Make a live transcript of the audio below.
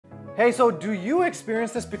Hey, so do you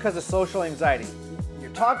experience this because of social anxiety? You're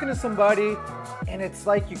talking to somebody and it's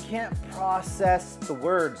like you can't process the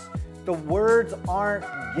words. The words aren't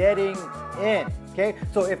getting in, okay?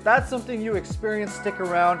 So if that's something you experience, stick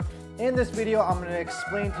around. In this video, I'm gonna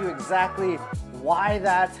explain to you exactly why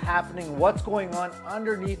that's happening, what's going on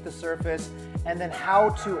underneath the surface, and then how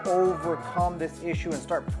to overcome this issue and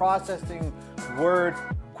start processing words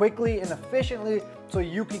quickly and efficiently so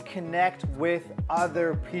you can connect with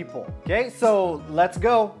other people. Okay, so let's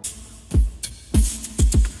go.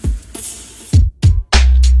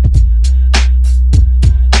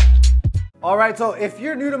 All right, so if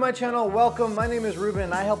you're new to my channel, welcome. My name is Rubin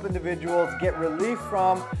and I help individuals get relief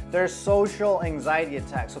from their social anxiety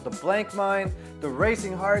attacks. So the blank mind, the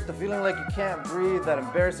racing heart, the feeling like you can't breathe, that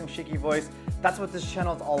embarrassing shaky voice, that's what this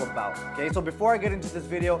channel is all about, okay? So before I get into this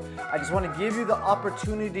video, I just want to give you the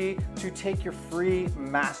opportunity to take your free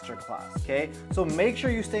masterclass, okay? So make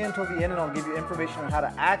sure you stay until the end and I'll give you information on how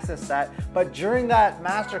to access that. But during that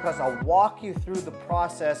masterclass, I'll walk you through the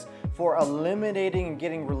process for eliminating and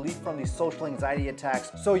getting relief from these social anxiety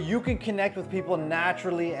attacks so you can connect with people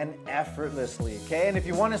naturally and effortlessly, okay? And if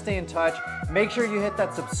you want to stay in touch, make sure you hit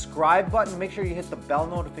that subscribe button, make sure you hit the bell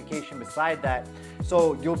notification beside that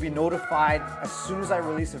so you'll be notified as soon as I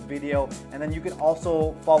release a video, and then you can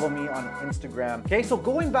also follow me on Instagram. Okay, so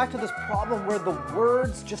going back to this problem where the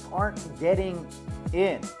words just aren't getting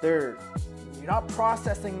in. You're not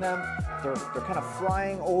processing them, they're kind of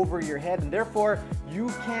flying over your head, and therefore you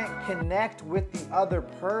can't connect with the other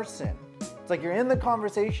person. It's like you're in the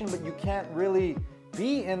conversation, but you can't really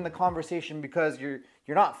be in the conversation because you're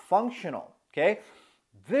not functional, okay?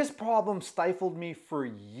 This problem stifled me for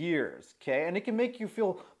years, okay? And it can make you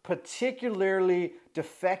feel particularly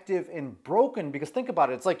defective and broken because think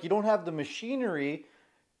about it, it's like you don't have the machinery,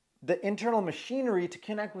 the internal machinery to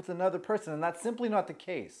connect with another person, and that's simply not the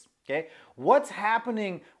case, okay? What's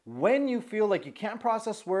happening when you feel like you can't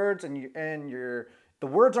process words and the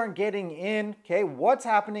words aren't getting in, okay? What's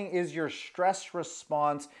happening is your stress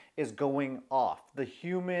response is going off. The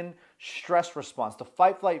human stress response, the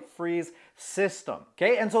fight, flight, freeze system,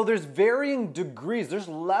 okay? And so there's varying degrees, there's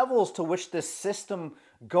levels to which this system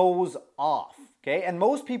goes off, okay? And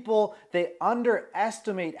most people, they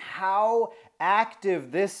underestimate how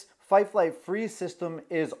active this fight, flight, freeze system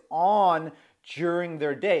is on during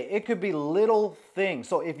their day. It could be little things.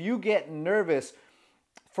 So if you get nervous,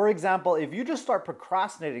 for example, if you just start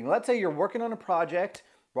procrastinating, let's say you're working on a project,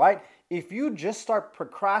 right? If you just start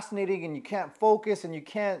procrastinating and you can't focus and you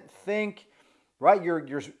can't think, right?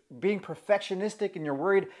 You're being perfectionistic and you're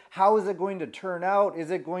worried, how is it going to turn out? Is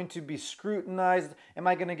it going to be scrutinized? Am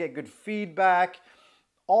I going to get good feedback?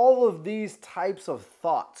 All of these types of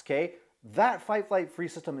thoughts, okay? That fight, flight,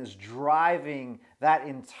 freeze system is driving that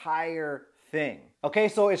entire thing. Okay,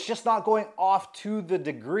 so it's just not going off to the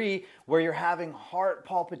degree where you're having heart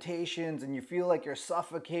palpitations and you feel like you're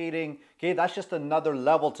suffocating. Okay, that's just another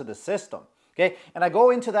level to the system. Okay, and I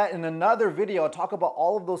go into that in another video. I'll talk about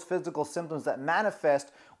all of those physical symptoms that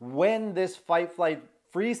manifest when this fight, flight,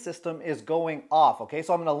 freeze system is going off. Okay,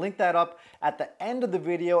 so I'm gonna link that up at the end of the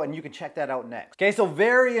video and you can check that out next. Okay, so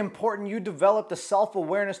very important, you develop the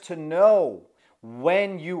self-awareness to know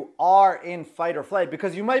when you are in fight or flight,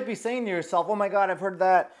 because you might be saying to yourself, oh my God, I've heard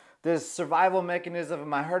that, this survival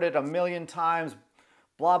mechanism, I heard it a million times,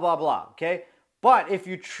 blah, blah, blah, okay? But if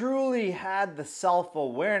you truly had the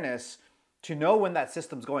self-awareness to know when that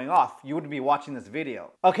system's going off, you wouldn't be watching this video.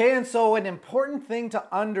 Okay, and so an important thing to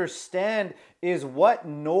understand is what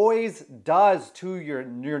noise does to your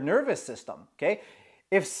nervous system, okay?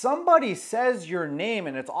 If somebody says your name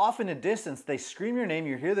and it's off in a distance, they scream your name,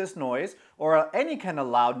 you hear this noise, or any kind of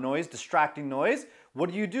loud noise, distracting noise,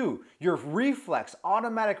 what do? Your reflex,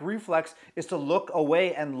 automatic reflex, is to look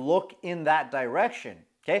away and look in that direction,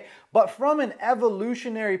 okay? But from an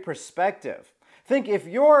evolutionary perspective, think if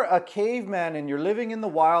you're a caveman and you're living in the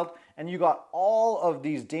wild and you got all of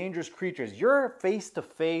these dangerous creatures, you're face to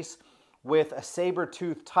face with a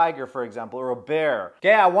saber-toothed tiger, for example, or a bear.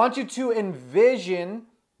 Okay, I want you to envision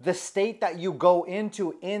the state that you go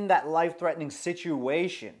into in that life-threatening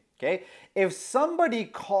situation, okay? If somebody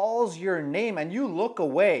calls your name and you look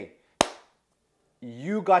away,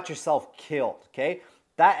 you got yourself killed, okay?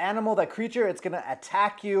 That animal, that creature, it's gonna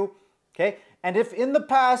attack you, okay? And if in the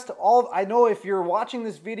past, I know if you're watching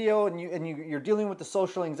this video and you're dealing with the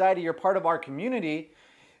social anxiety, you're part of our community,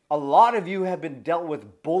 a lot of you have been dealt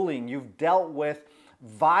with bullying. You've dealt with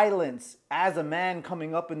violence as a man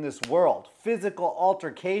coming up in this world, physical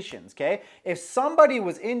altercations, okay? If somebody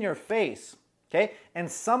was in your face, okay,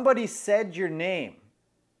 and somebody said your name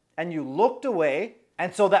and you looked away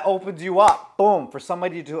And so that opens you up, boom, for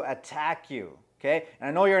somebody to attack you, okay? And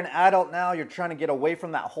I know you're an adult now, you're trying to get away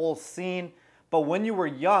from that whole scene, but when you were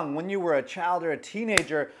young, when you were a child or a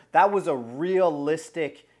teenager, that was a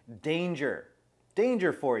realistic danger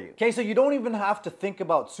for you. Okay, so you don't even have to think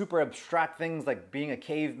about super abstract things like being a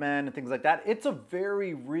caveman and things like that. It's a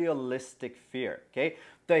very realistic fear, okay?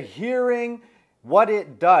 The hearing, what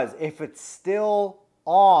it does, if it's still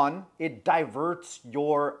on, it diverts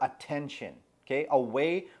your attention, okay,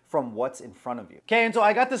 away from what's in front of you. Okay, and so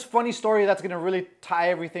I got this funny story that's gonna really tie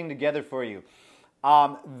everything together for you.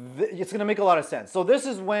 It's gonna make a lot of sense. So this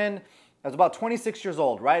is when I was about 26 years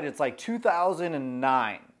old, right? It's like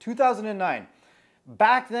 2009. 2009.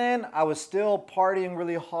 Back then, I was still partying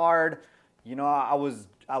really hard. You know, I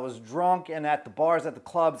was drunk and at the bars, at the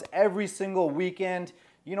clubs every single weekend.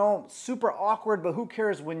 You know, super awkward, but who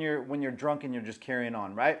cares when you're drunk and you're just carrying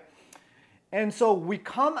on, right? And so we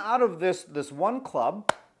come out of this one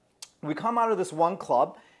club. We come out of this one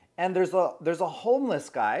club, and there's a homeless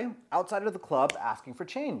guy outside of the club asking for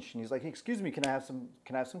change. And he's like, hey, excuse me, can I have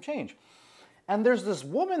some change? And there's this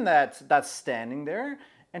woman that's standing there,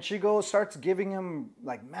 and she starts giving him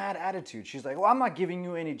like mad attitude. She's like, well, I'm not giving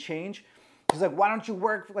you any change. She's like, why don't you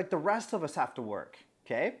work like the rest of us have to work,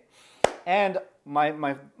 okay? And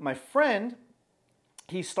my friend,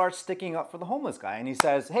 he starts sticking up for the homeless guy, and he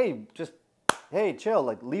says, hey, chill,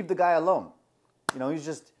 like leave the guy alone. You know, he's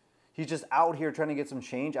just out here trying to get some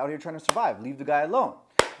change, out here trying to survive. Leave the guy alone.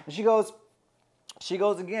 And she goes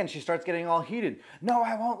again, she starts getting all heated. No,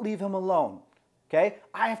 I won't leave him alone. Okay?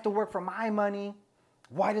 I have to work for my money.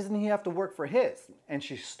 Why doesn't he have to work for his? And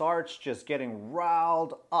she starts just getting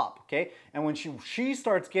riled up, okay? And when she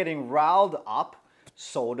starts getting riled up,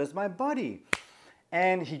 so does my buddy.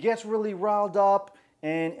 And he gets really riled up,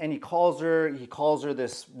 and he calls her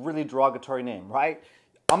this really derogatory name, right?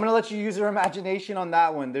 I'm gonna let you use your imagination on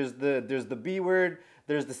that one. There's the B word,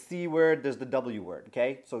 there's the C word, there's the W word,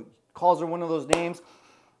 okay? So calls her one of those names,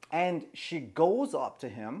 and she goes up to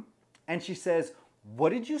him and she says, what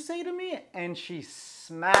did you say to me? And she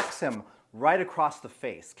smacks him right across the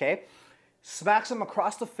face, okay? Smacks him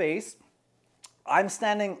across the face. I'm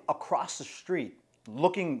standing across the street,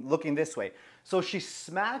 looking this way. So she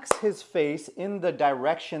smacks his face in the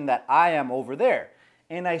direction that I am over there.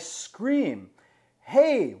 And I scream,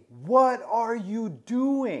 hey, what are you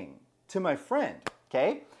doing, to my friend,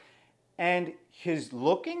 okay? And he's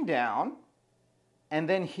looking down, and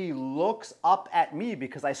then he looks up at me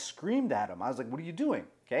because I screamed at him. I was like, what are you doing,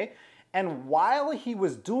 okay? And while he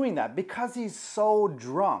was doing that, because he's so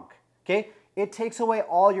drunk, okay, it takes away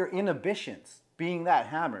all your inhibitions being that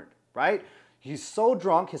hammered, right? He's so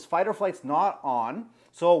drunk, his fight or flight's not on.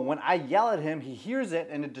 So when I yell at him, he hears it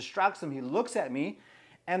and it distracts him. He looks at me.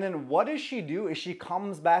 And then what does she do is she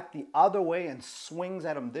comes back the other way and swings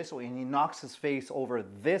at him this way, and he knocks his face over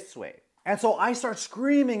this way. And so I start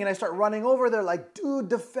screaming and I start running over there like, dude,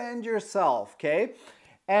 defend yourself, okay?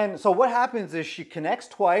 And so what happens is she connects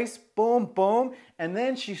twice, boom, boom, and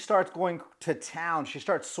then she starts going to town. She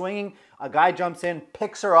starts swinging. A guy jumps in,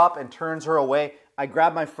 picks her up, and turns her away. I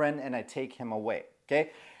grab my friend and I take him away,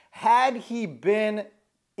 okay? Had he been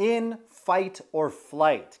in fight or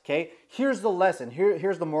flight, okay? Here's the lesson.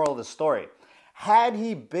 Here's the moral of the story. Had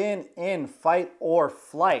he been in fight or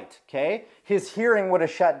flight, okay, his hearing would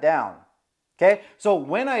have shut down. Okay, so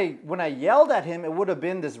when I yelled at him, it would have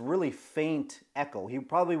been this really faint echo. He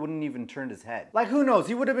probably wouldn't even turn his head. Like, who knows?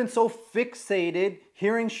 He would have been so fixated,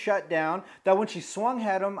 hearing shut down, that when she swung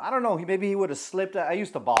at him, I don't know, maybe he would have slipped it. I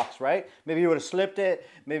used to box, right? Maybe he would have slipped it.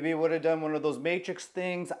 Maybe he would have done one of those matrix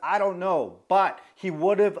things. I don't know. But he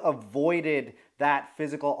would have avoided that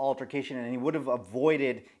physical altercation, and he would have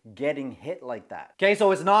avoided getting hit like that. Okay, so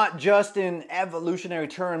it's not just in evolutionary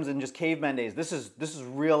terms and just caveman days. This is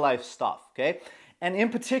real life stuff, okay? And in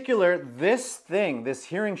particular, this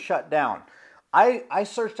hearing shutdown, I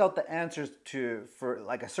searched out the answers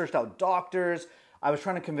I searched out doctors. I was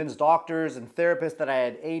trying to convince doctors and therapists that I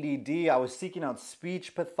had ADD. I was seeking out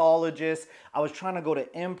speech pathologists. I was trying to go to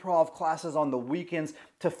improv classes on the weekends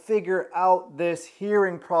to figure out this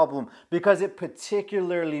hearing problem because it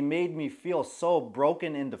particularly made me feel so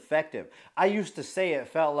broken and defective. I used to say it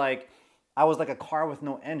felt like I was like a car with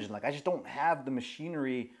no engine. Like I just don't have the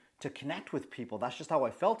machinery to connect with people. That's just how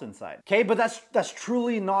I felt inside. Okay, but that's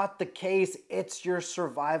truly not the case. It's your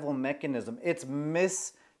survival mechanism. It's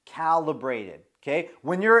miscalibrated. Okay,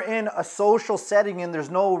 when you're in a social setting and there's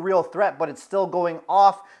no real threat, but it's still going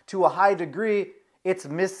off to a high degree, it's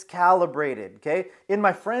miscalibrated, okay? In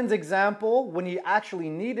my friend's example, when he actually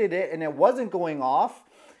needed it and it wasn't going off,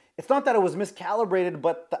 it's not that it was miscalibrated,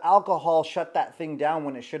 but the alcohol shut that thing down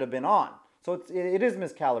when it should have been on. So it is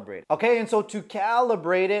miscalibrated. Okay, and so to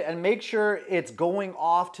calibrate it and make sure it's going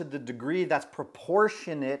off to the degree that's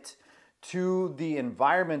proportionate to the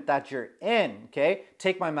environment that you're in, okay?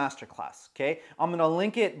 Take my masterclass, okay? I'm gonna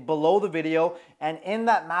link it below the video, and in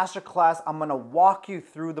that masterclass, I'm gonna walk you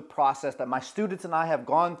through the process that my students and I have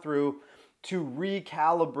gone through to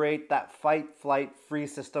recalibrate that fight, flight,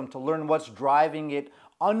 freeze system, to learn what's driving it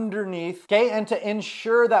underneath, okay? And to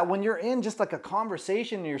ensure that when you're in just like a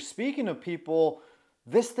conversation and you're speaking to people,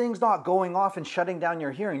 this thing's not going off and shutting down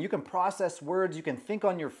your hearing. You can process words, you can think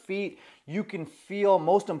on your feet, you can feel,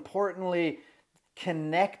 most importantly,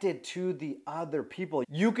 connected to the other people.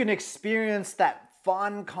 You can experience that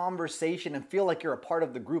fun conversation and feel like you're a part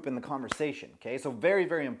of the group in the conversation, okay? So very,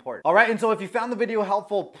 very important. All right, and so if you found the video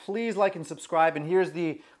helpful, please like and subscribe. And here's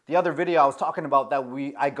the other video I was talking about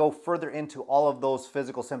that I go further into all of those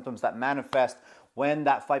physical symptoms that manifest when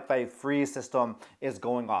that fight, fight, freeze system is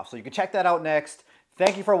going off. So you can check that out next.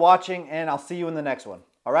 Thank you for watching, and I'll see you in the next one.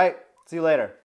 All right, see you later.